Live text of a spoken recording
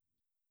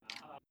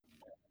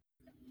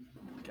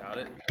Got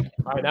it.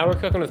 All right, now we're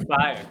cooking with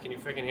fire. Can you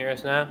freaking hear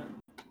us now?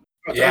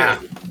 Yeah.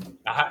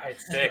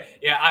 It's sick.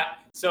 Yeah,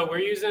 so we're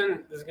using,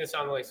 this is going to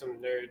sound like some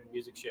nerd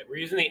music shit. We're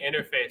using the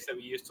interface that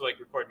we use to, like,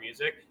 record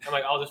music. I'm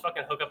like, I'll just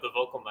fucking hook up the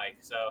vocal mic.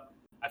 So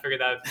I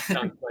figured that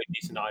sounds like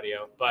decent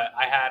audio. But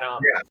I had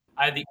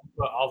the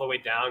input all the way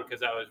down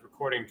because I was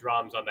recording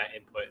drums on that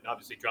input. And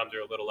obviously drums are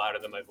a little louder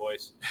than my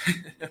voice.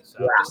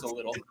 So Just a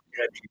little.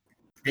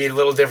 Be a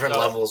little different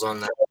levels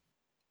on that.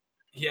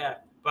 Yeah.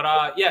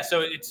 But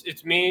so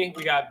it's me.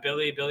 We got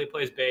Billy. Billy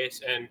plays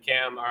bass, and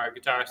Cam, our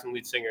guitarist and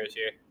lead singer, is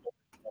here.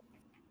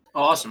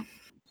 Awesome.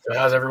 So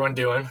how's everyone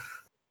doing?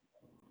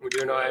 We're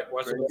doing all right.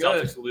 Watching the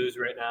Celtics lose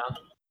right now.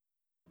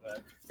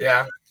 But.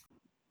 Yeah.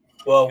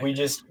 Well, we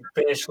just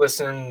finished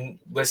listening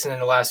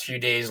the last few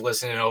days,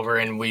 listening over,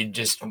 and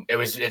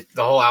the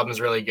whole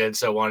album's really good.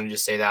 So I wanted to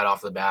just say that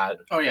off the bat.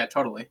 Oh yeah,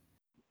 totally.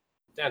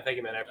 Dan, thank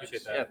you, man. I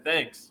appreciate that. Yeah,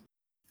 thanks.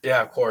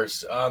 Yeah, of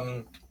course.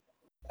 I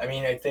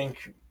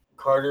think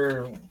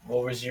Carter,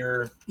 what was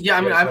your? Yeah,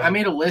 I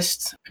made a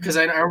list because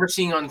I remember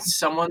seeing on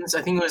someone's,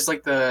 I think it was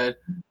like the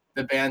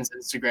band's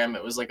Instagram.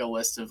 It was like a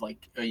list of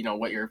like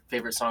what your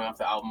favorite song off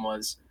the album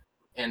was,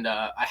 and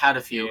I had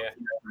a few. Yeah.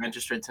 I'm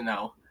interested to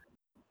know.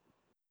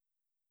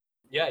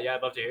 Yeah,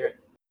 I'd love to hear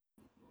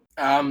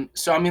it.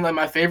 So like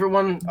my favorite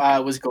one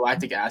was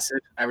Galactic Acid.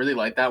 I really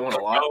like that one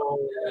a lot. Oh,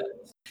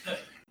 yeah.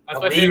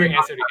 That's my favorite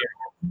answer to hear.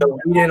 The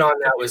lead in on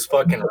that was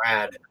fucking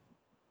rad.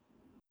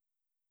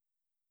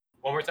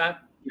 One more time.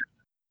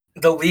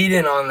 The lead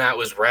in on that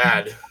was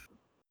rad.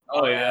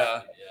 Oh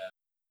yeah.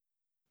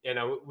 Yeah,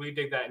 no, we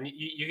dig that. And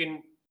you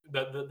can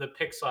the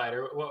pick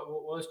slider. What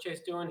was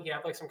Chase doing? He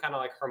had like some kind of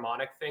like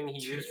harmonic thing he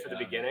used for the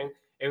beginning.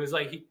 It was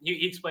like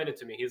he explained it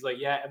to me. He's like,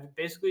 yeah, it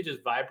basically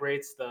just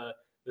vibrates the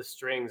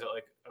strings at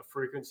like a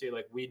frequency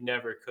like we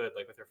never could,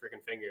 like with our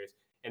freaking fingers.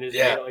 And it's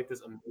made like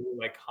this amazing,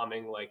 like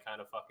humming, like kind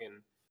of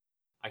fucking.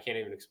 I can't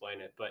even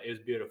explain it, but it was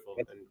beautiful.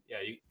 And yeah,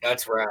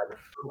 that's rad.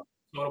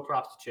 Total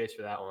props to Chase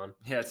for that one.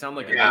 Yeah, it sounded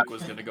like a nuke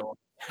was gonna go.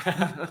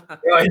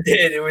 No, I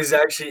did. It was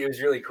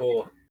really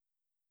cool.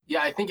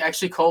 Yeah, I think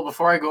actually Cole.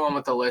 Before I go on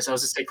with the list, I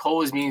was just say Cole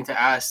was meaning to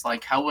ask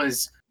like how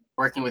was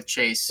working with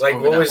Chase? Like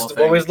what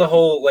was the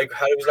whole like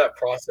how was that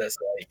process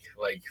like?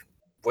 Like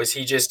was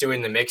he just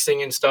doing the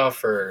mixing and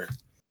stuff or?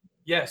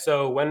 Yeah,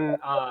 so when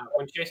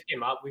Chase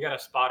came up, we got a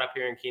spot up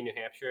here in Keene, New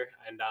Hampshire,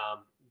 and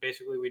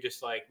basically we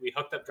just we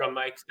hooked up drum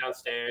mics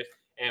downstairs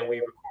and we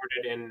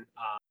recorded in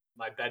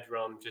my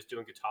bedroom, just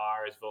doing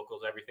guitars,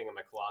 vocals, everything in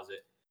my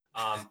closet.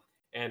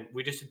 And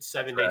we just did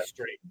 7 days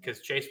straight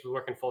because Chase was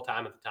working full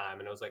time at the time,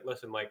 and I was like,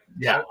 listen,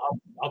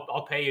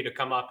 I'll pay you to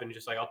come up and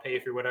just I'll pay you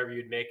for whatever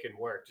you'd make and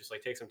work, just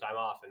take some time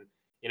off. And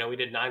we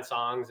did 9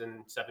 songs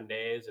in 7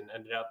 days, and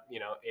ended up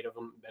 8 of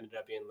them ended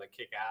up being like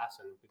kick ass,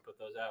 and we put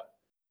those out.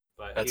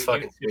 But that's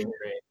fucking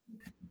great.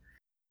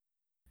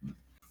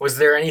 Was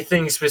there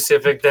anything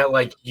specific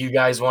that you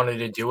guys wanted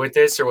to do with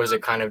this, or was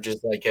it kind of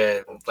just like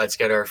a let's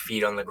get our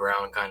feet on the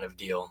ground kind of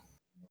deal?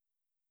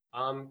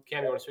 Cam,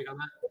 you want to speak on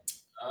that?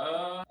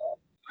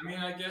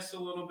 I guess a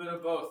little bit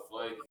of both.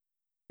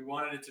 We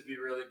wanted it to be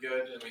really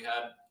good, and we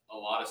had a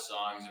lot of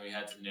songs, and we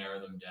had to narrow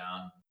them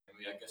down. And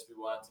I guess we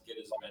wanted to get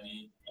as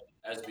many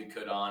as we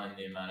could on in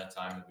the amount of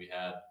time that we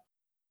had.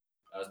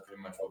 That was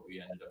pretty much what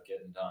we ended up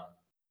getting done.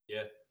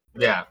 Yeah.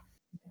 Yeah.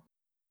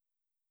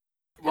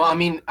 Well,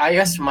 I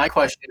guess my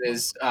question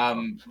is,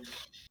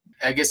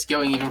 I guess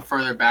going even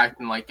further back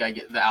than I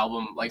get the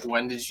album,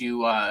 when did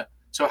you?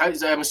 So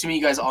I'm assuming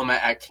you guys all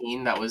met at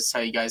Keene. That was how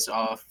you guys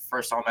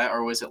first all met,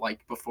 or was it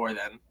before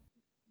then?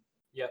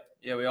 Yep.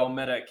 Yeah, we all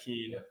met at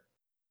Keene.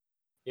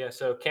 Yeah.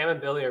 So Cam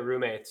and Billy are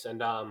roommates,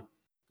 and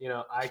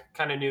I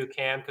kind of knew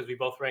Cam because we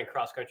both ran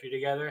cross country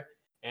together,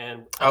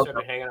 and I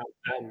started hanging out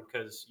with them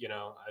because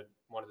I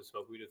wanted to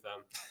smoke weed with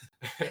them,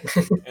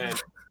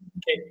 and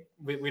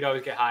we'd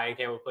always get high, and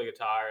Cam would play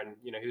guitar, and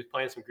he was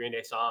playing some Green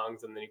Day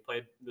songs, and then he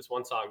played this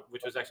one song,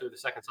 which was actually the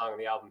second song on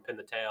the album, "Pin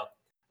the Tail."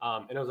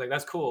 And I was like,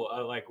 that's cool.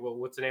 Well,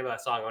 what's the name of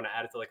that song? I want to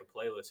add it to a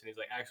playlist. And he's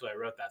like, actually, I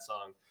wrote that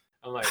song.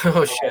 I'm like,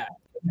 oh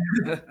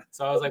shit.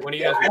 So I was like, when are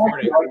you guys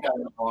recording?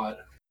 One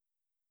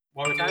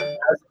more time?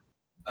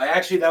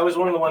 That was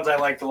one of the ones I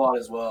liked a lot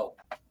as well.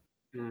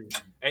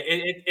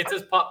 It's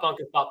as pop punk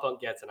as pop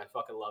punk gets, and I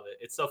fucking love it.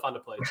 It's so fun to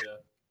play too.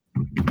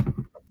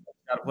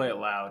 Gotta play it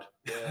loud.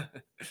 Yeah.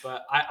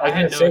 But I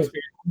had no experience.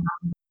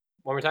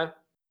 One more time?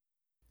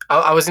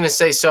 I was going to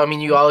say, so,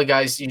 you all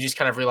guys, you just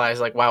kind of realize,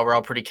 wow, we're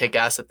all pretty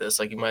kick-ass at this.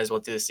 You might as well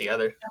do this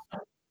together.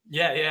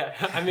 Yeah.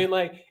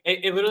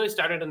 It literally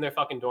started in their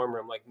fucking dorm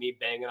room, me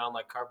banging on,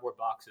 cardboard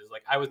boxes.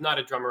 I was not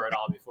a drummer at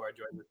all before I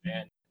joined this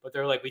band. But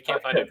they're like, we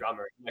can't find a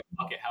drummer. I'm like,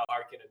 fuck it, how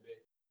hard can it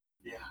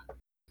be? Yeah.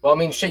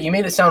 Well, shit, you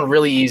made it sound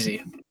really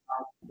easy.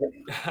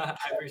 I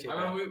appreciate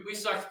that. We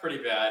sucked pretty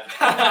bad.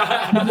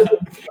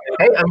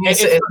 Hey,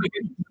 it's a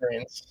good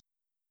experience.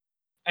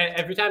 And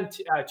every time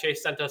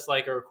Chase sent us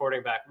a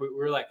recording back, we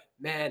were like,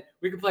 man,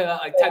 we could play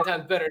that 10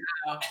 times better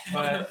now.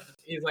 But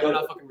he's like, I'm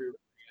not fucking rude.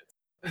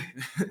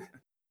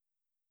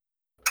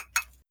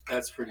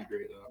 That's pretty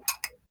great though.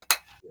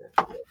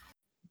 Yeah.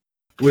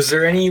 Was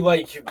there any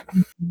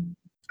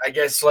I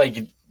guess,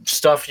 like,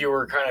 stuff you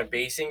were kind of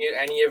basing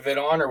any of it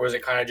on, or was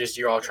it kind of just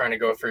you're all trying to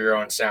go for your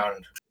own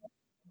sound?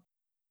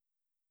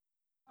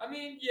 I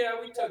mean, yeah,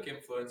 we took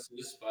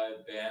influences by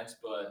bands,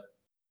 but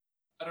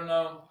I don't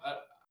know.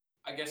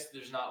 I guess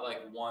there's not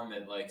like one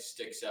that like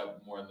sticks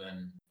out more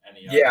than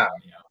any other. Yeah.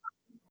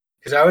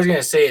 Because I was going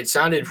to say it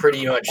sounded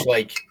pretty much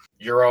like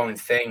your own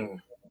thing,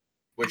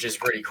 which is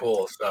pretty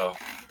cool. So,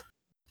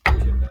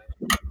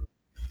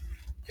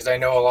 because I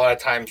know a lot of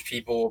times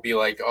people will be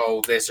like,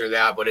 oh, this or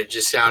that, but it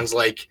just sounds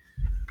like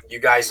you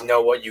guys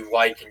know what you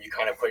like and you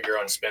kind of put your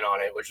own spin on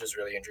it, which is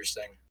really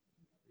interesting.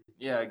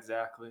 Yeah,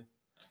 exactly.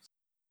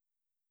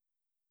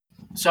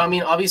 So I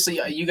mean, obviously,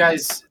 you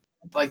guys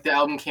like the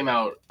album came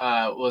out.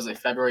 What was it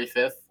February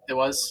 5th? It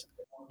was.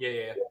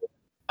 Yeah.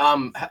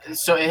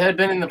 So it had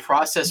been in the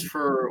process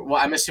for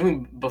I'm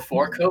assuming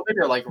before COVID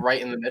or like right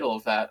in the middle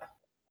of that.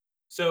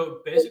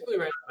 So basically,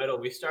 right in the middle,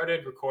 we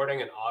started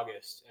recording in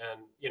August,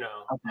 and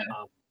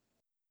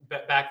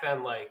back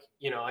then, like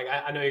like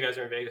I know you guys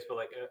are in Vegas, but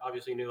like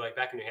obviously knew like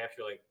back in New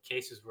Hampshire, like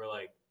cases were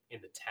like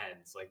in the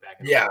tens, like back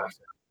in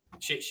August.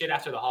 Shit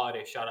after the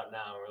holidays shot up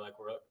now. We're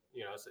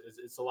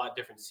it's a lot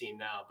different scene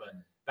now, but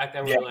back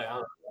then we were like, I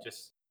don't know,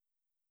 just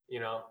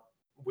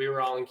we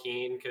were all in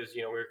Keene because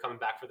we were coming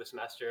back for the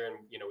semester, and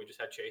we just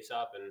had Chase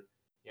up, and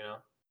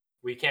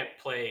we can't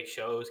play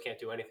shows, can't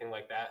do anything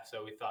like that,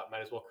 so we thought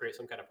might as well create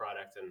some kind of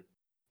product, and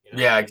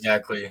Yeah,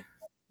 exactly.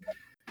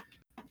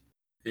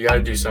 You got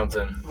to do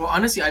something. Well,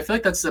 honestly, I feel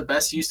like that's the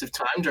best use of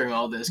time during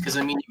all this because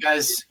I mean, you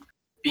guys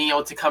being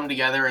able to come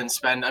together and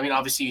spend. I mean,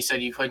 obviously, you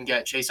said you couldn't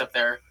get Chase up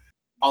there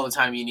all the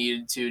time you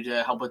needed to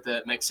help with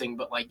the mixing,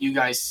 but like you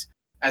guys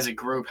as a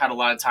group had a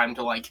lot of time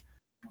to like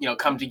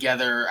come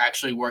together,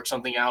 actually work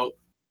something out,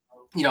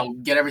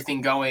 get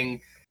everything going.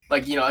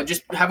 Like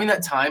just having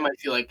that time, I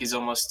feel like is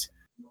almost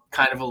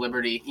kind of a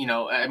liberty.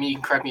 I mean, you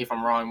can correct me if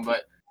I'm wrong,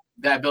 but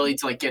that ability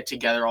to like get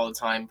together all the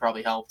time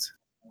probably helped.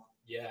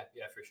 Yeah,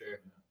 for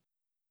sure.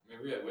 I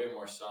mean, we had way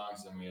more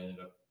songs than we ended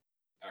up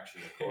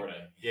actually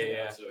recording.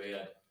 Yeah. So we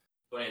had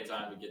plenty of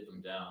time to get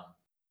them down.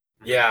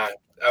 Yeah,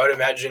 I would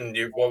imagine.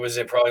 What was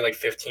it? Probably like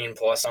 15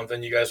 plus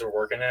something you guys were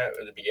working at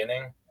the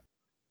beginning.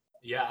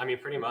 Yeah, I mean,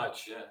 pretty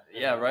much.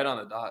 Yeah, right on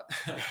the dot.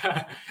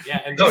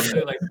 Yeah, and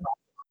basically, like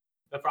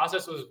the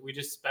process was we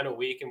just spent a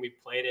week and we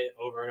played it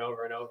over and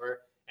over and over.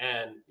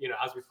 And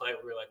as we played it,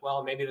 we were like,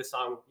 well, maybe this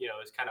song,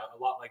 is kind of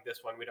a lot like this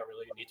one. We don't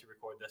really need to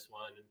record this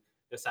one and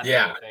this that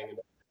kind of thing. And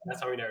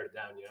that's how we narrowed it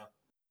down.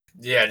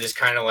 Yeah, just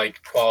kind of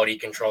like quality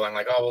controlling.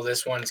 Like, oh well,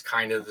 this one's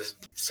kind of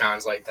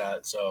sounds like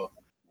that. So.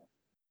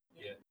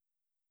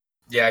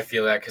 Yeah, I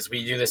feel that because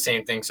we do the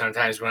same thing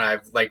sometimes when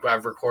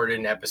I've recorded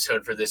an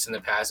episode for this in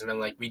the past and been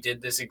like, we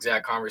did this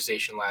exact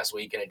conversation last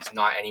week and it's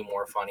not any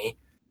more funny.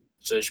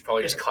 So they should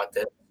probably just cut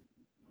this.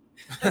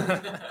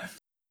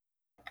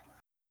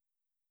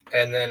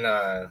 And then,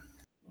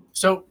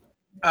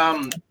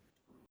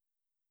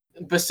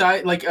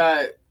 beside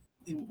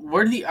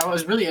where I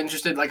was really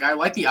interested. Like, I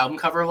like the album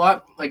cover a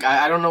lot. Like,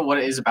 I don't know what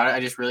it is about it.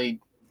 I just really,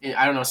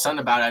 I don't know,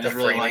 something about it. I just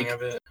really like.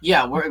 Of it.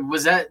 Yeah, where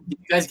was that? Did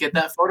you guys get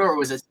that photo, or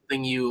was it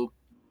something you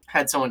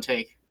had someone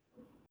take?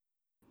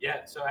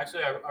 Yeah, so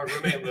actually, our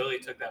roommate Lily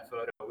took that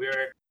photo. We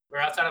were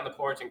outside on the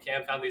porch, and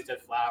Cam found these dead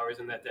flowers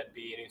and that dead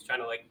bee, and he was trying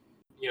to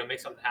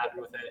make something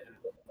happen with it.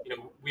 And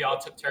we all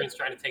took turns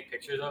trying to take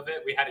pictures of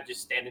it. We had it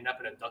just standing up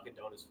in a Dunkin'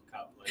 Donuts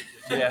cup.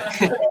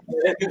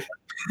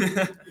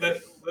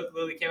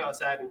 Lily came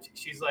outside, and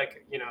she's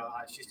like,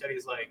 she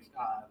studies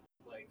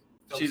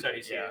film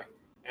studies here.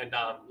 And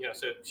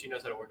so she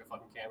knows how to work a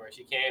fucking camera.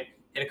 She came,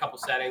 hit a couple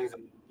settings,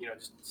 and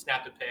just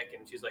snapped a pic.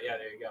 And she's like, "Yeah,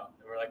 there you go."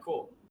 And we're like,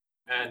 "Cool."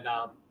 And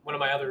one of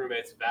my other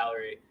roommates,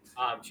 Valerie,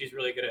 she's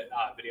really good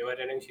at video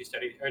editing. She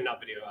studied, or not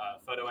video,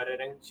 photo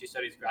editing. She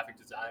studies graphic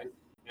design,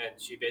 and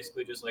she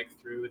basically just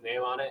threw a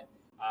name on it,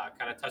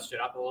 kind of touched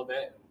it up a little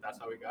bit, and that's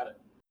how we got it.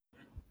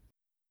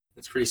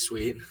 That's pretty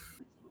sweet.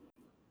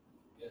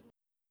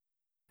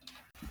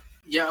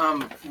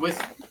 Yeah. With.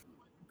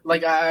 I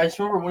just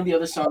remember one of the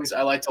other songs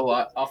I liked a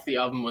lot off the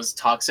album was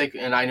Toxic,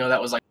 and I know that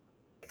was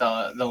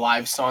the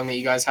live song that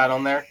you guys had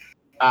on there.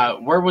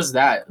 Where was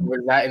that?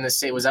 Was that in the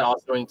state? Was that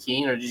also in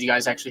Keene, or did you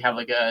guys actually have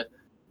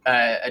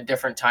a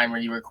different time where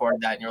you recorded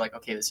that and you're like,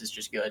 okay, this is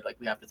just good,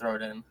 we have to throw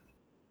it in?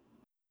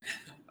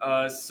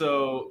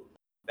 So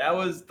that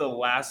was the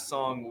last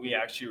song we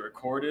actually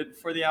recorded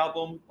for the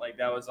album.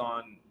 That was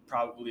on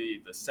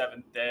probably the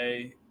 7th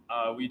day.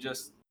 We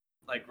just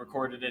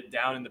recorded it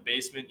down in the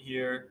basement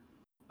here.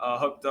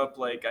 Hooked up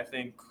I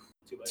think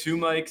two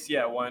mics,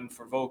 one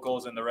for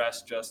vocals and the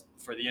rest just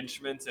for the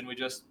instruments, and we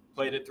just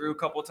played it through a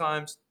couple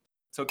times,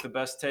 took the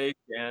best take,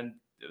 and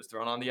it was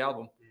thrown on the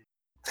album.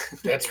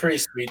 That's pretty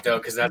sweet though,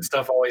 because that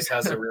stuff always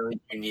has a really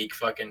unique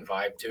fucking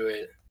vibe to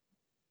it.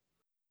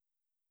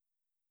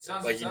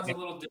 Sounds a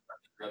little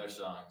different than other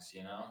songs,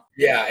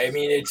 Yeah, I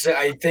mean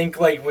I think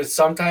with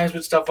sometimes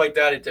with stuff like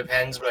that it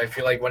depends, but I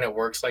feel like when it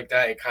works like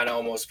that, it kind of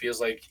almost feels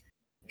like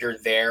you're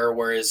there,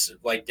 whereas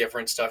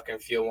different stuff can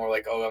feel more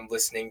like, oh, I'm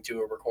listening to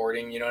a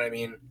recording, you know what I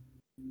mean?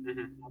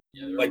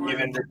 Yeah, the Like recording-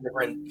 even the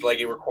different like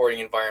a recording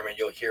environment,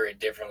 you'll hear it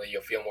differently.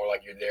 You'll feel more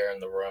like you're there in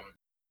the room.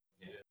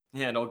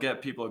 Yeah, and it'll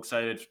get people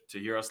excited to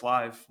hear us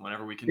live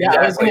whenever we can. Yeah, do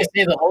I that. was gonna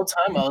say the whole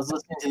time I was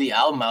listening to the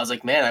album, I was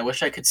like, man, I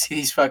wish I could see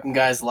these fucking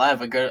guys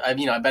live. I bet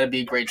it'd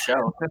be a great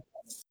show.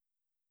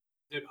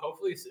 Dude,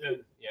 hopefully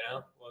soon. You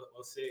know,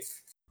 we'll see.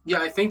 Yeah,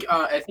 I think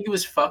it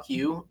was "Fuck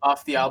You"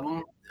 off the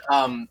album.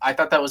 I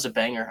thought that was a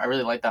banger. I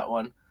really liked that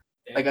one.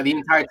 Like the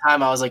entire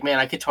time, I was like, man,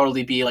 I could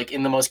totally be like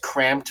in the most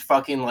cramped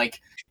fucking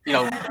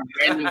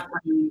random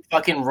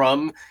fucking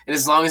room, and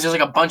as long as there's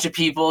like a bunch of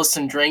people,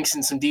 some drinks,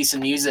 and some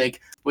decent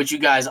music, which you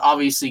guys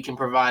obviously can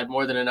provide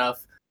more than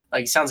enough.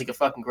 Like, it sounds like a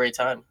fucking great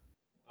time.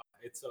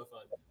 It's so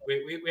fun.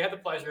 We had the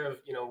pleasure of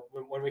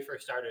when we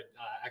first started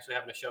actually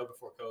having a show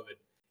before COVID,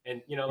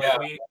 and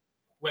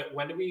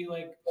when did we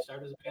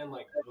start as a band?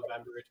 Like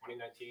November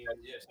 2019,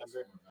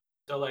 December.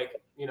 So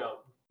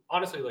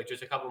honestly,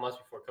 just a couple months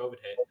before COVID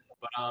hit,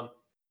 but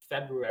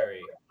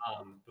February,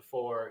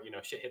 before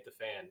shit hit the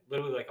fan,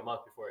 literally like a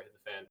month before it hit the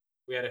fan,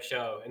 we had a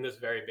show in this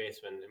very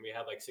basement, and we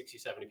had like 60,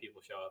 70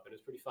 people show up, and it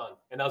was pretty fun.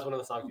 And that was one of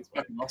the songs we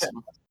played.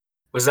 Awesome.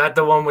 Was that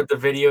the one with the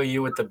video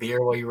you with the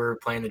beer while you were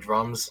playing the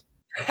drums?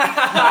 Dude,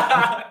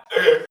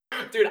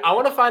 I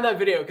want to find that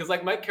video because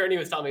Mike Kearney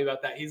was telling me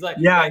about that. He's like,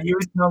 Yeah, you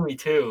was telling me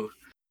too.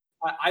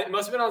 I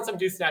must have been on some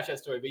dude's Snapchat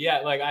story, but yeah,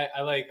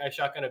 I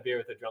shotgun a beer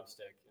with a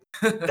drumstick.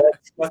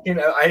 That's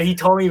fucking. He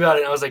told me about it,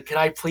 and I was like, "Can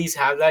I please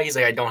have that?" He's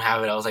like, "I don't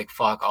have it." I was like,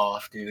 "Fuck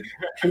off, dude."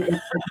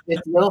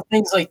 It's little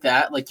things like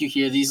that. Like you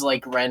hear these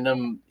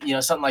random,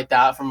 something like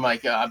that from a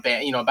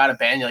band, about a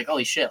band. You're like,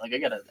 holy shit! Like I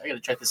gotta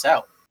check this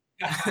out.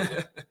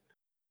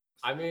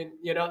 I mean,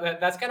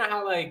 that's kind of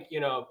how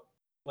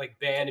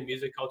band and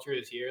music culture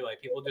is here.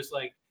 Like people just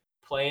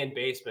play in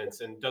basements,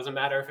 and doesn't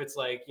matter if it's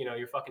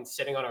you're fucking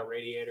sitting on a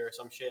radiator or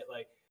some shit.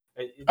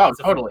 Oh,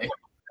 totally.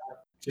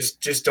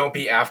 Just don't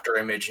be After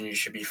Image, and you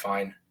should be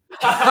fine.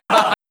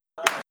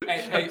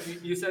 Hey,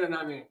 you said it,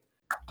 not me.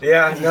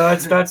 Yeah, no,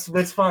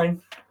 that's fine.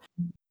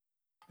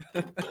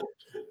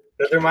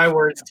 Those are my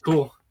words. It's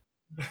cool.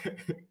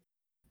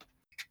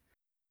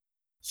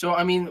 So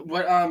I mean,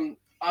 what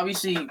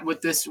obviously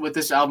with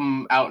this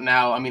album out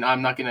now, I mean,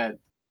 I'm not be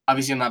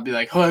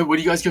like, hey, what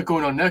do you guys got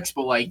going on next?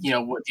 But what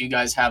do you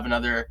guys have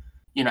another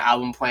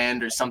album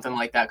planned or something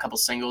like that? A couple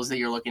singles that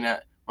you're looking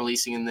at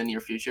releasing in the near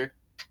future?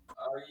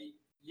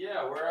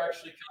 Yeah, we're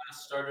actually kind of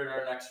started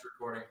our next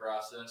recording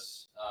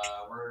process.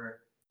 We're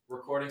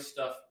recording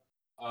stuff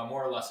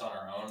more or less on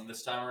our own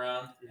this time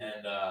around,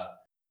 and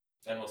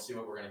then we'll see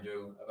what we're gonna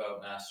do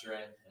about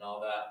mastering and all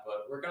that.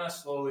 But we're kind of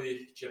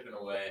slowly chipping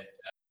away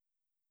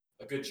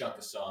at a good chunk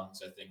of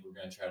songs. I think we're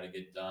gonna try to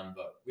get done,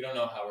 but we don't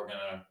know how we're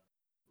gonna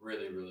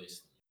really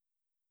release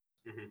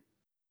them. Mm-hmm.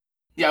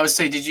 Yeah, I would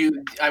say,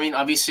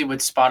 obviously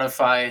with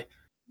Spotify,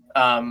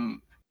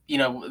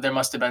 there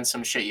must have been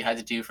some shit you had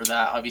to do for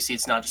that. Obviously,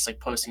 it's not just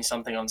posting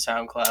something on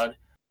SoundCloud.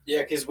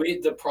 Yeah, because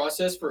the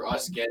process for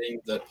us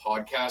getting the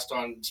podcast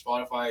on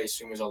Spotify, I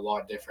assume, is a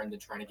lot different than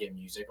trying to get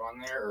music on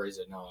there, or is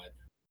it not?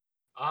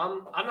 I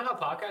don't know how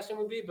podcasting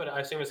would be, but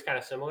I assume it's kind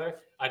of similar.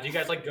 Do you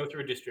guys go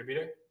through a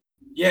distributor?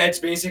 Yeah, it's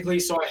basically,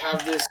 so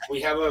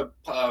we have a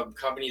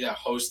company that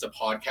hosts the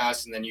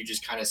podcast, and then you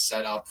just kind of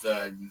set up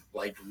the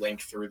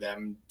link through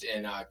them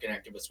and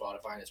connect it with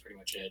Spotify, and that's pretty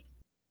much it.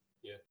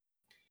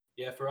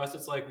 Yeah, for us,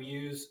 it's we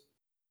use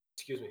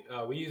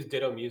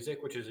Ditto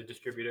Music, which is a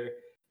distributor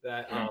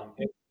that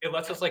it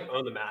lets us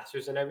own the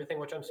masters and everything,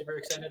 which I'm super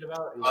excited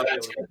about. And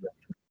that's good.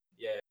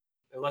 Yeah,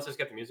 it lets us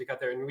get the music out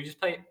there, and we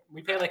pay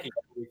a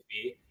yearly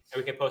fee, and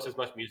we can post as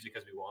much music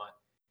as we want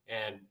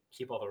and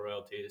keep all the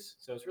royalties.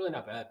 So it's really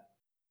not bad.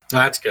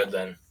 That's good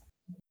then.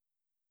 I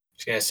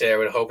was gonna say, I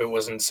would hope it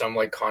wasn't some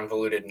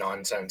convoluted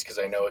nonsense, because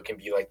I know it can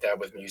be like that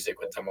with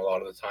music with them a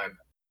lot of the time.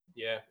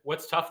 Yeah.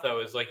 What's tough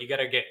though is you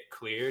gotta get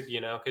cleared,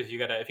 because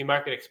if you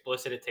mark it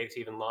explicit, it takes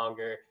even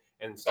longer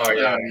and stuff. Oh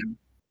yeah.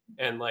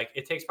 And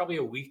it takes probably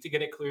a week to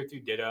get it cleared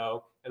through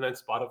Ditto, and then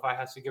Spotify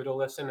has to give it a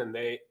listen, and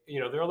they,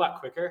 they're a lot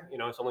quicker.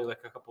 It's only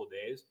a couple of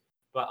days.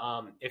 But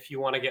if you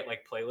want to get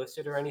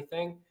playlisted or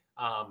anything,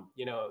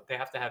 they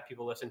have to have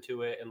people listen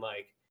to it and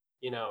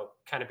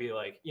kind of be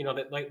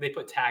they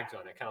put tags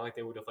on it, kind of like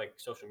they would with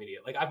social media.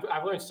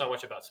 I've learned so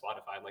much about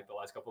Spotify in the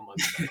last couple of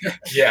months.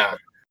 Yeah.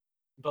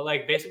 But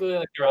basically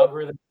their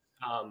algorithm,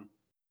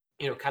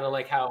 kind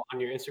of how on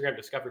your Instagram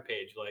discover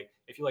page,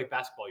 if you like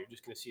basketball, you're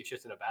just going to see a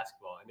shit in a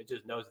basketball, and it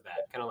just knows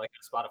that. Kind of like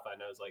Spotify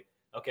knows,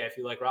 okay, if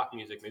you like rock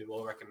music, maybe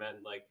we'll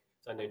recommend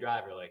Sunday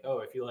Drive,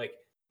 or if you like,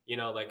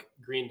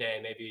 Green Day,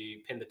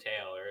 maybe Pin the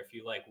Tail, or if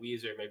you like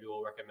Weezer, maybe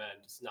we'll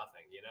recommend Just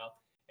Nothing,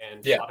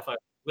 And yeah. Spotify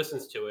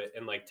listens to it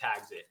and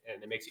tags it,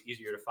 and it makes it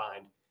easier to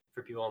find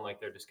for people on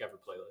their discover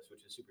playlist,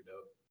 which is super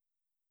dope.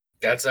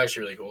 That's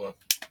actually really cool.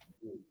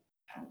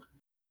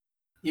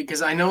 Yeah,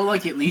 because I know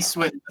at least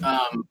with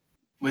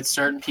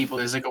certain people,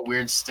 there's a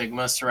weird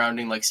stigma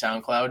surrounding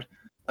SoundCloud.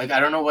 I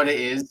don't know what it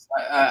is.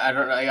 I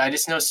don't. I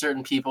just know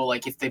certain people,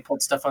 if they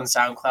put stuff on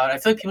SoundCloud, I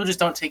feel like people just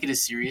don't take it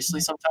as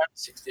seriously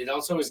sometimes. It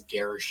also is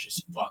garish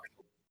as fuck.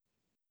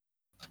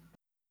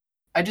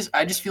 I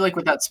just feel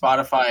with that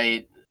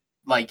Spotify,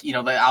 like the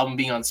album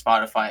being on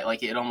Spotify,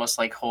 like it almost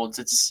like holds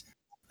its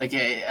like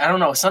I don't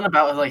know, something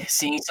about like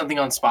seeing something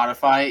on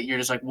Spotify, you're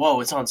just like, whoa,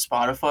 it's on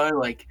Spotify,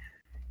 like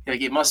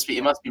it must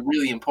be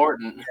really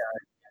important.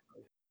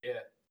 Yeah.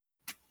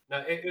 No,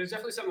 it was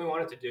definitely something we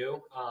wanted to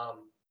do.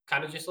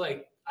 Kind of just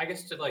like, I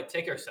guess, to like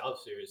take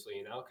ourselves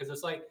seriously, because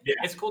it's like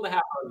it's cool to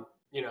have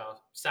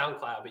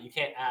SoundCloud, but you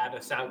can't add a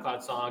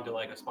SoundCloud song to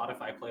like a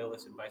Spotify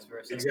playlist and vice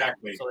versa.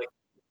 Exactly. So like,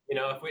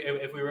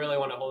 if we really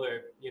want to hold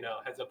our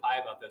heads up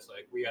high about this,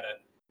 like we gotta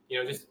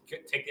just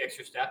take the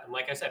extra step. And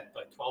like I said,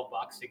 like $12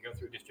 to go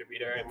through a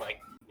distributor, and like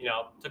it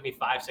took me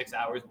 5-6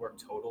 hours work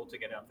total to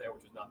get it up there,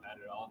 which was not bad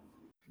at all.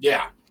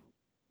 Yeah.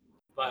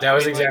 But that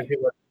was exactly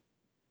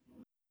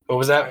what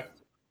was that?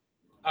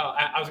 Oh,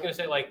 I was gonna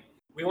say, like,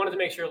 we wanted to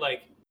make sure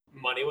like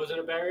money wasn't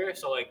a barrier.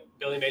 So like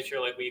Billy made sure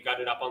like we got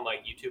it up on like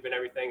YouTube and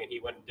everything, and he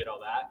went and did all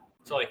that.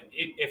 So like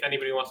if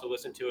anybody wants to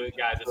listen to it,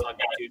 guys, it's on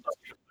YouTube.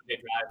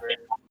 Sundae Driver.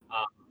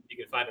 You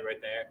can find it right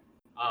there.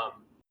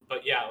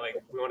 But yeah, like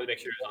we wanted to make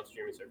sure it was on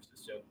streaming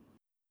services too.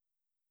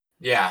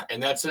 Yeah,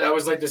 and that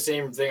was like the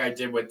same thing I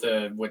did with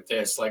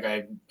this. Like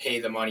I pay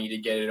the money to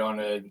get it on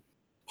a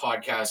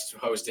podcast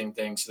hosting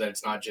thing, so that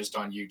it's not just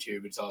on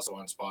YouTube, it's also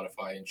on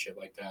Spotify and shit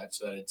like that,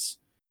 so that it's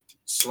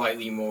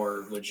slightly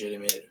more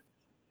legitimate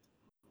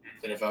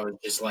than if I was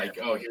just like,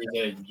 oh, here's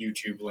a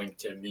YouTube link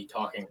to me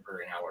talking for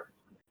an hour.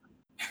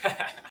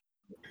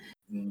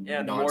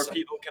 Yeah, the more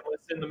people can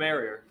listen, the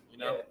merrier,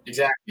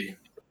 Exactly.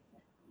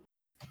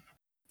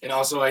 And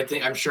also,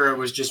 I'm sure it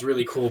was just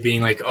really cool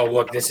being like, oh,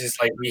 look, this is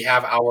like, we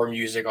have our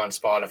music on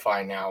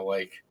Spotify now.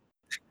 Like,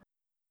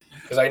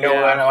 because I know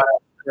when I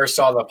first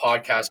saw the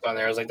podcast on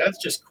there, I was like, that's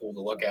just cool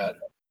to look at.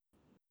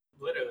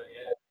 Literally,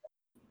 yeah.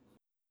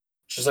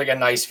 It's just like a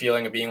nice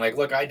feeling of being like,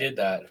 look, I did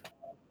that.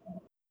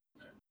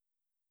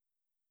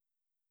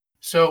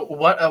 So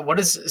what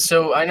is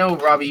so I know,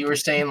 Robbie, you were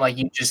saying like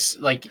you just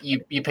like you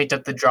picked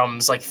up the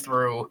drums like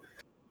through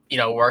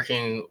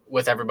working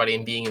with everybody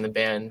and being in the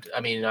band.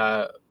 I mean,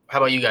 how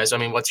about you guys? I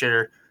mean, when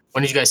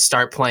did you guys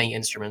start playing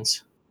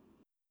instruments?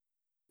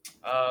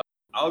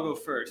 I'll go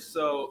first.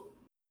 So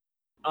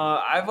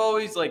I've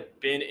always like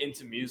been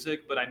into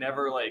music, but I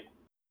never like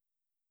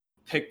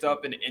picked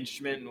up an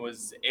instrument and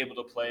was able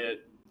to play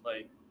it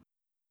like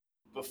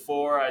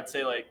before, I'd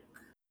say like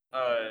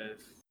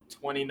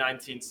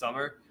 2019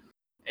 summer.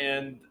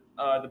 And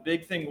the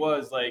big thing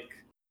was like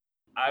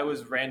I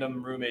was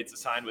random roommates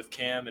assigned with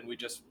Cam, and we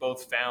just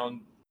both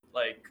found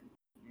like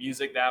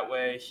music that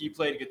way. He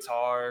played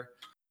guitar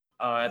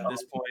at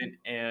this point,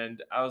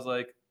 and I was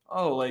like,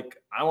 oh, like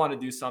I want to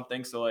do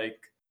something. So like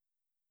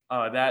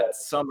that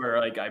summer,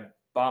 like I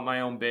bought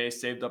my own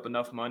bass, saved up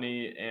enough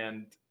money,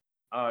 and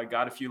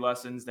got a few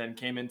lessons. Then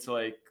came into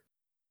like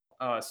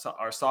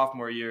our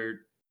sophomore year,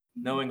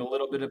 knowing a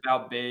little bit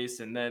about bass,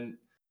 and then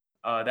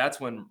that's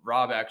when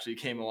Rob actually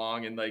came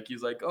along, and like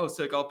he's like, oh,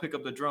 sick, I'll pick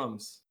up the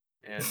drums.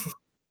 And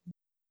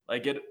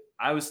like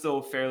I was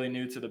still fairly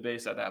new to the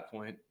bass at that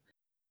point.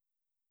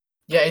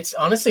 Yeah, it's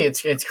honestly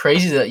it's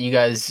crazy that you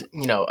guys,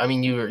 I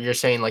mean, you're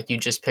saying like you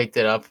just picked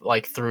it up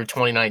like through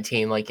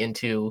 2019, like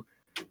into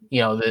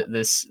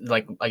this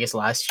like I guess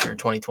last year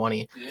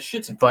 2020.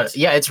 But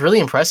yeah, it's really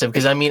impressive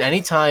because I mean,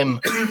 anytime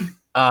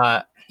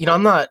I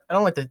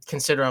don't like to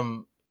consider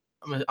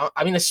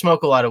I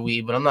smoke a lot of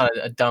weed, but I'm not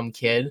a dumb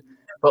kid.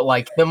 But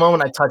like the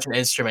moment I touch an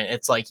instrument,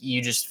 it's like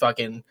you just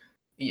fucking,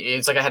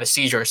 it's like I had a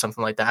seizure or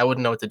something like that. I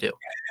wouldn't know what to do.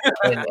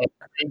 And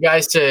you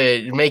guys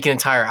to make an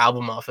entire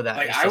album off of that,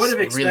 like I would have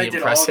expected really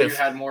impressive. All of you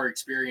had more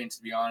experience,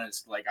 to be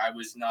honest. Like I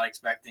was not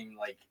expecting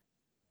like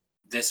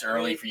this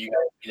early for you guys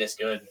to be this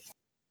good.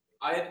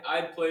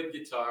 I'd played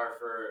guitar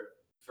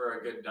for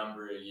a good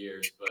number of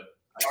years, but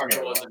I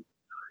still wasn't.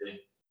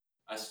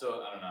 I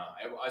don't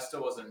know. I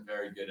still wasn't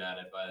very good at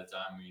it by the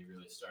time we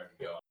really started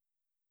going.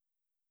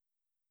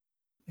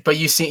 But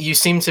you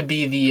seem to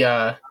be the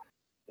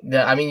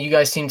I mean, you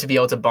guys seem to be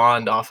able to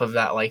bond off of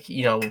that, like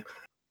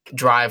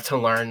drive to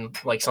learn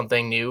like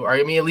something new, or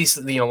I mean, at least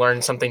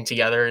learn something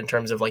together in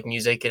terms of like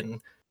music,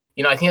 and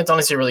I think it's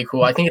honestly really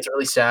cool. I think it's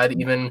really sad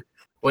even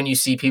when you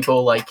see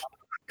people like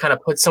kind of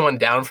put someone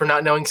down for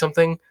not knowing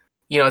something.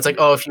 It's like,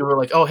 oh, if you were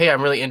like, oh, hey,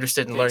 I'm really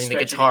interested in learning the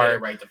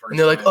guitar, and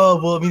they're like, oh,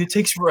 well, I mean, it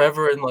takes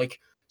forever, and like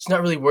it's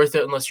not really worth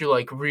it unless you're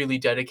like really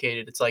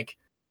dedicated. It's like,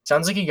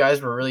 sounds like you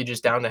guys were really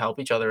just down to help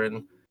each other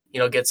and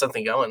get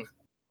something going.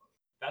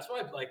 That's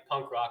why like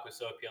punk rock was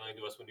so appealing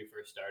to us when we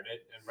first started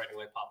and writing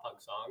like pop punk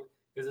songs,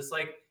 because it's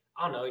like,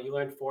 I don't know, you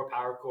learn 4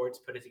 power chords,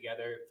 put it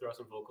together, throw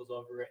some vocals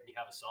over it, and you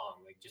have a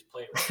song. Like just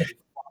play it really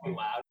fucking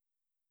loud.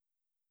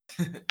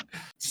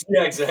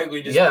 Yeah,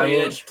 exactly.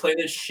 Just play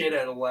this shit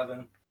at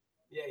 11.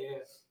 Yeah.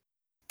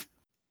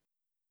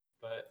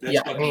 But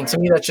yeah, I mean, to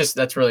me,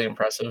 that's really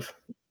impressive.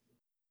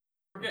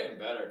 We're getting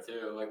better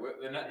too. Like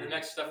the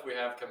next stuff we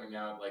have coming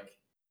out, like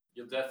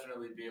you'll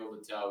definitely be able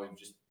to tell we've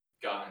just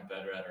gotten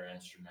better at our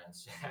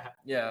instruments.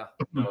 Yeah.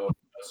 No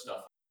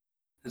stuff.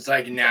 It's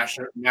like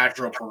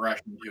natural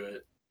progression to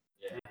it.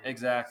 Yeah.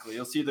 Exactly.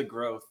 You'll see the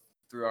growth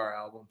through our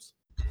albums.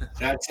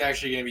 That's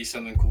actually gonna be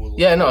something cool.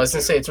 Yeah, no, I was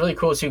gonna say it's really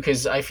cool too,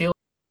 because I feel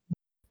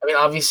I mean,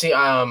 obviously,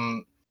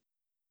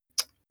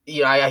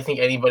 yeah, I think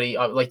anybody,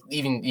 like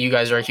even you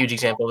guys are a huge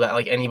example of that.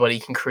 Like anybody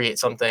can create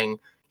something,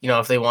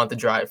 if they want the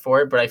drive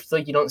for it. But I feel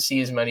like you don't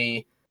see as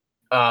many,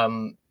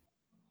 um,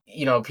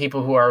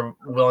 people who are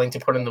willing to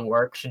put in the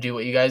work to do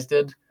what you guys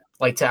did,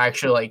 like to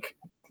actually like,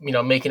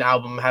 make an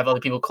album, have other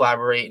people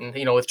collaborate, and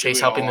with Do Chase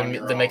it all helping on the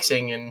your the own.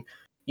 mixing, and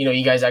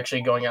you guys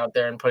actually going out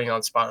there and putting it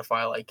on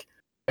Spotify. Like,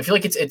 I feel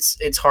like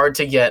it's hard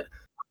to get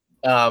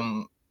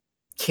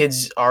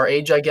kids our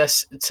age, I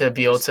guess, to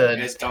be able to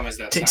As dumb as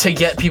that to sounds.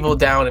 get people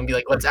down and be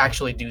like, let's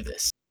actually do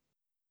this.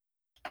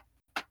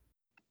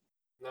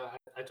 No,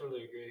 I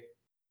totally agree.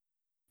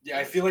 Yeah,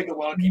 I feel like a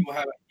lot of people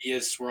have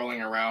ideas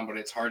swirling around, but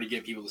it's hard to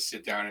get people to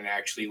sit down and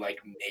actually like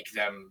make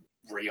them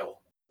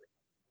real.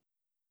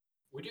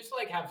 We just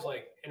like have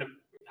like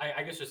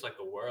I guess just like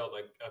the world,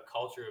 like a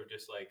culture of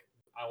just like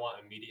I want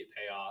immediate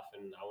payoff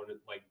and I want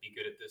to like be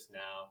good at this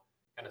now,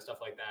 kind of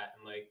stuff like that.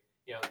 And like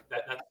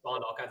that's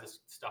spawned all kinds of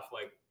stuff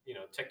like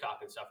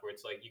TikTok and stuff where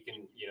it's like you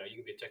can be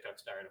a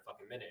TikTok star in a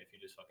fucking minute if you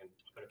just fucking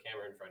put a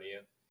camera in front of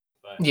you.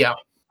 But Yeah.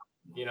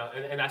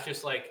 And that's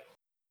just like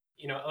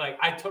like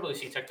I totally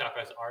see TikTok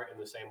as art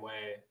in the same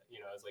way,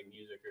 as like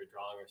music or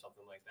drawing or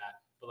something like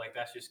that. But like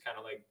that's just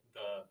kind of like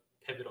the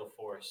pivotal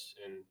force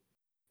in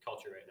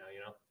culture right now,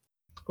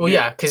 Well,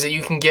 yeah, because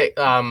you can get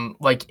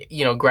like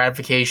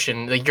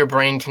gratification. Like your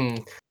brain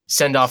can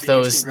send off The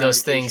instant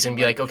those things gratification, and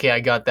be like, okay, I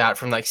got that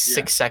from like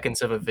 6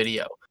 seconds of a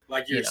video.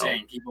 Like you're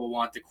saying, people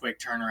want the quick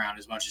turnaround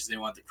as much as they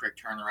want the quick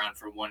turnaround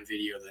from one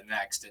video to the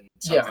next, and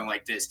something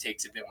like this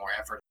takes a bit more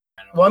effort.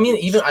 Well, I mean,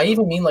 I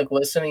even mean like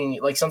listening,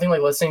 like something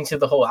like listening to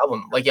the whole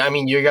album. Like, I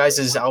mean, your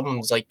guys'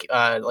 album's like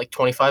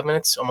 25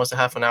 minutes, almost a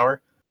half an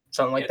hour,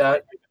 something like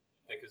that.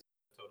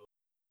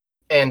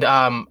 And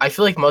I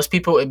feel like most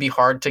people, it'd be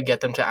hard to get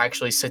them to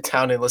actually sit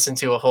down and listen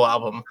to a whole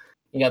album.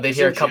 They'd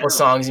hear a couple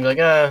songs and be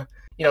like,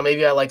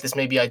 maybe I like this,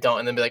 maybe I don't,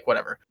 and then be like,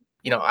 whatever.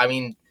 I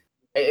mean,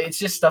 it's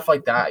just stuff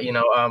like that.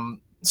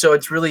 So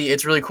it's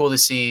really cool to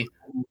see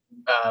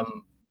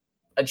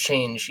a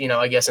change.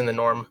 I guess in the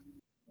norm.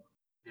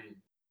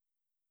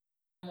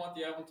 I don't want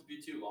the album to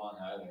be too long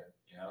either.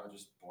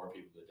 Just bore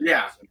people to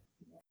death.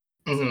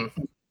 Yeah.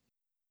 Mm-hmm.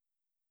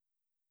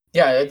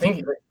 Yeah, I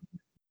think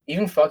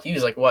even Fuck You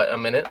is like what, a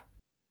minute?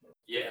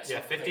 Yes.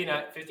 Yeah,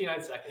 59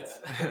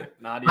 seconds.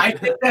 Not even. I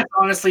think that's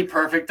honestly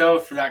perfect though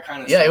for that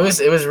kind of Yeah,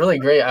 song. it was really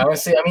great.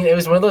 Honestly, I mean, it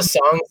was one of those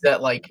songs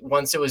that like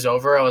once it was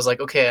over, I was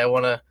like, okay, I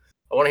wanna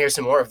hear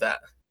some more of that.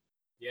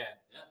 Yeah,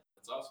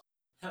 that's awesome.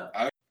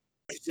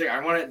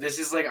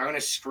 I'm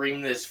gonna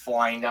scream this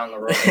flying down the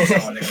road at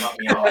someone to cut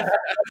me off.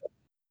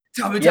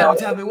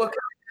 Tell me what.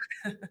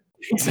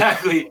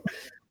 Exactly.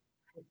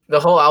 The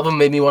whole album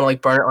made me want to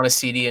like burn it on a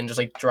CD and just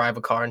like drive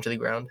a car into the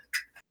ground.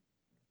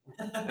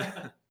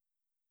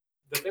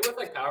 The thing with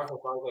like powerful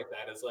songs like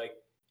that is like,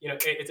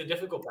 it's a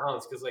difficult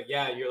balance because like,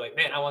 yeah, you're like,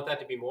 man, I want that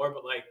to be more,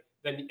 but like,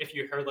 then if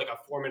you heard like a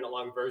 4-minute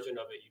long version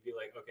of it, you'd be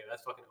like, okay,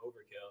 that's fucking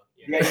overkill.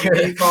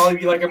 Yeah, you'd probably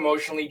be like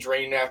emotionally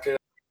drained after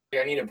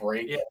that. I need a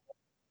break. Yeah.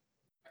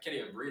 I can't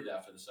even breathe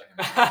after the second.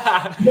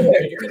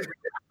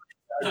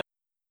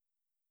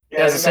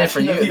 Yeah, as I say,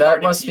 for you,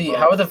 that must be.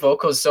 How are the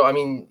vocals? So, I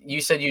mean,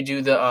 you said you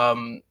do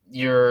the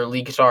your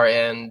lead guitar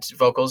and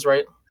vocals,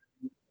 right?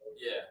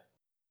 Yeah.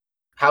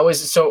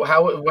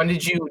 When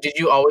did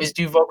you always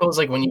do vocals?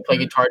 Like when you play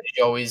guitar, did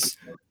you always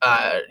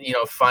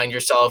find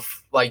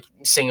yourself like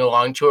singing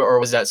along to it, or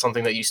was that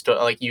something that you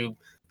you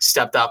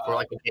stepped up and were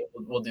like, okay,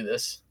 we'll do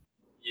this?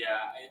 Yeah,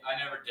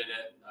 I never did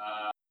it.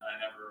 I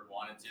never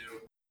wanted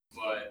to,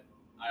 but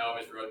I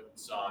always wrote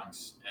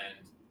songs,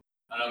 and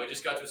I don't know, we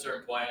just got to a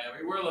certain point, and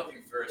we were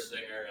looking for a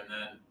singer, and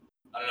then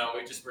I don't know,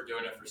 we just were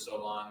doing it for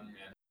so long,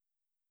 and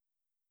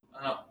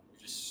I don't know, we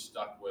just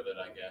stuck with it,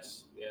 I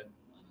guess. Yeah.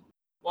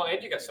 Well,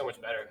 and you got so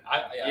much better.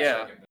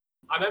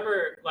 I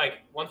remember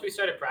like once we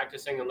started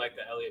practicing in like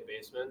the Elliott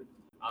basement,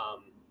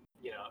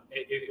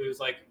 it was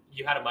like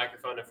you had a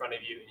microphone in front of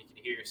you and you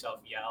could hear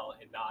yourself yell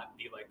and not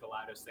be like the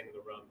loudest thing in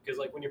the room. Because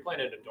like when you're playing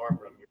in a dorm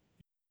room,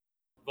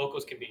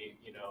 vocals can be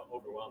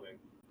overwhelming.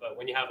 But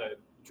when you have a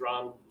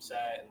drum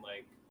set and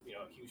like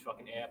a huge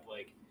fucking amp,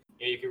 like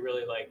you can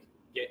really like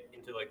get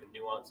into like the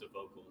nuance of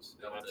vocals.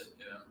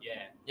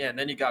 Yeah, and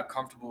then you got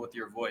comfortable with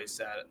your voice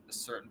at a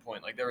certain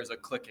point. Like there was a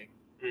clicking.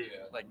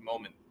 Like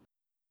moment.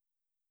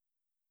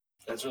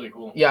 That's really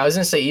cool. Yeah, I was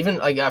gonna say even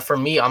like for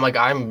me, I'm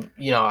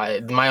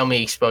my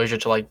only exposure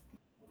to like,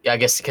 I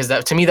guess because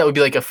that to me that would be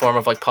like a form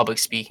of like public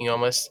speaking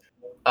almost.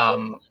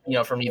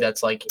 For me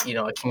that's like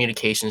a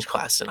communications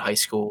class in high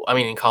school. I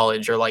mean in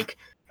college or like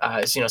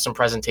some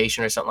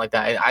presentation or something like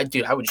that. And I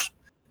would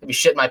be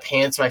shitting my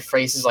pants. My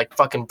face is like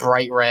fucking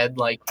bright red.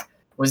 Like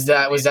was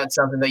that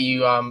something that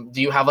you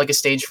do you have like a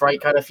stage fright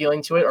kind of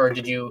feeling to it, or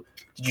did you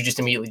just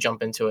immediately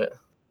jump into it?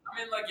 I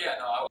mean, like, yeah,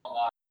 no, I won't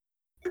lie.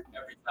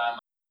 Every time I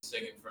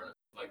sing in front of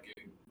like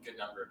a good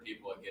number of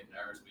people, I get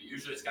nervous. But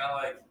usually it's kind of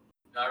like,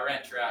 I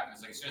ran track, and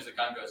it's like as soon as the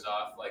gun goes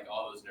off, like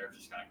all those nerves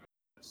just kind of go.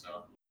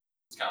 So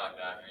it's kind of like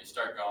that. You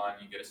start going,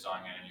 you get a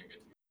song in, and you're good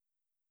to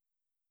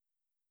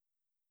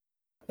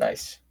go.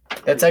 Nice.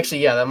 That's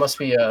actually that must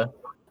be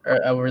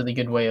a really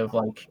good way of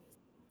like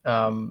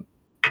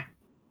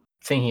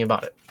thinking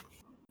about it.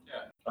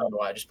 Yeah. I don't know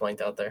why I just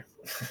blanked out there.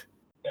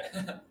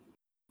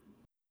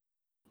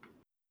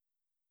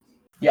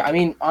 Yeah, I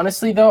mean,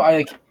 honestly though, I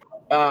like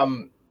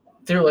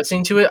through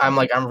listening to it,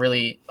 I'm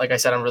really, like I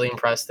said, I'm really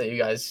impressed that you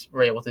guys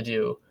were able to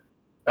do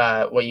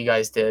what you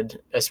guys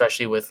did,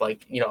 especially with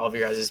like, you know, all of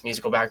your guys'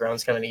 musical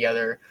backgrounds coming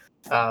together.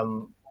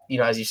 You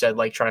know, as you said,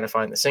 like trying to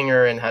find the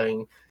singer and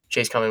having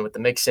Chase come in with the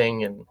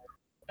mixing and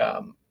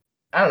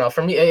I don't know,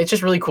 for me it's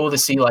just really cool to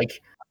see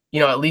like, you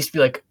know, at least be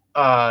like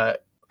I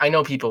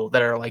know people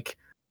that are like,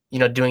 you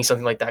know, doing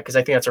something like that because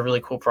I think that's a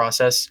really cool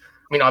process.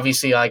 I mean,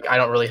 obviously like I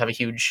don't really have a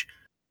huge,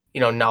 you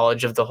know,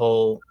 knowledge of the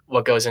whole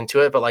what goes into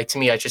it, but like to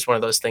me it's just one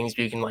of those things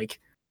where you can like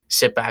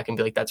sit back and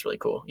be like that's really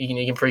cool. You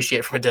can appreciate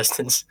it from a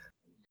distance.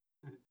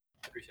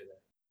 Appreciate that.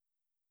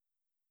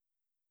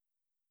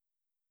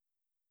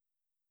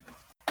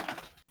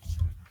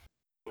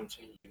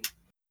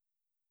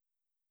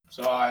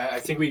 So I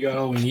think we got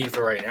all we need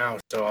for right now.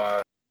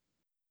 So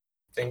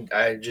thank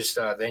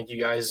you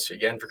guys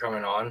again for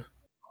coming on.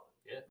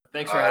 Yeah.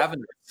 Thanks for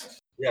having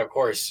us. Yeah, of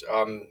course.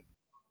 I'm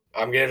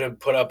gonna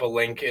put up a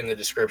link in the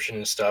description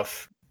and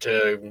stuff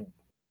to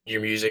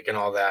your music and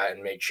all that,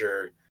 and make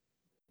sure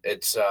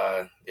it's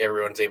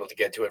everyone's able to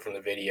get to it from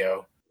the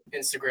video.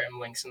 Instagram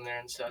links in there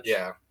and such.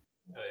 Yeah,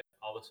 Oh, yeah.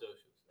 All the socials.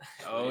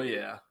 Oh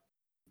yeah.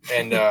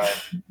 and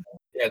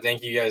yeah,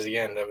 thank you guys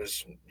again.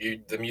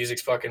 The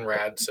music's fucking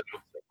rad. So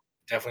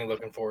definitely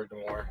looking forward to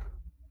more.